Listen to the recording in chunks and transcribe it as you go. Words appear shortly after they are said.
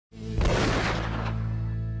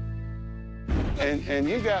And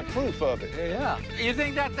you got proof of it. Yeah. You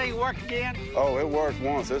think that thing work again? Oh, it worked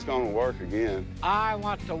once. It's gonna work again. I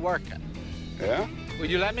want to work it. Yeah? Will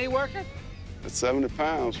you let me work it? It's 70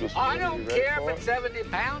 pounds, Mr. I Woody. don't You ready care for if it's it? 70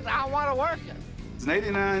 pounds. I want to work it. He's an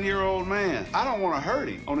 89-year-old man. I don't want to hurt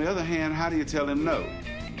him. On the other hand, how do you tell him no?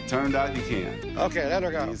 Turned out you can. Okay, let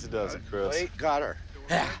her go. Easy does it, Chris. Wait, got her.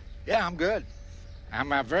 Yeah, I'm good.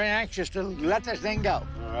 I'm very anxious to let this thing go.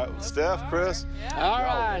 All right, well, Steph, Chris. All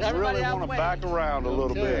right, you everybody really out want to way. back around a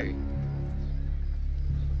little bit.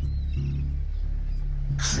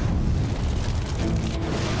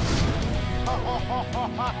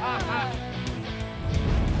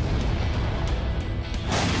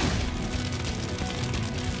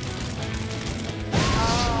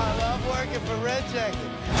 I love working for Red Jacket.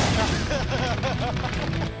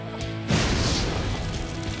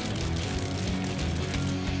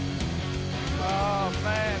 Oh,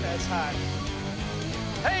 man, that's hot.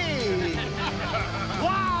 Hey!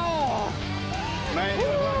 Wow! Man,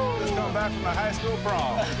 just come back from the high school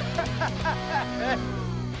prom.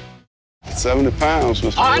 70 pounds,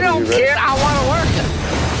 Mr. I Woody. don't You ready? care. I want to work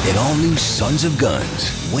it. An all-new Sons of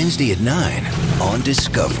Guns, Wednesday at 9 on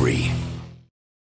Discovery.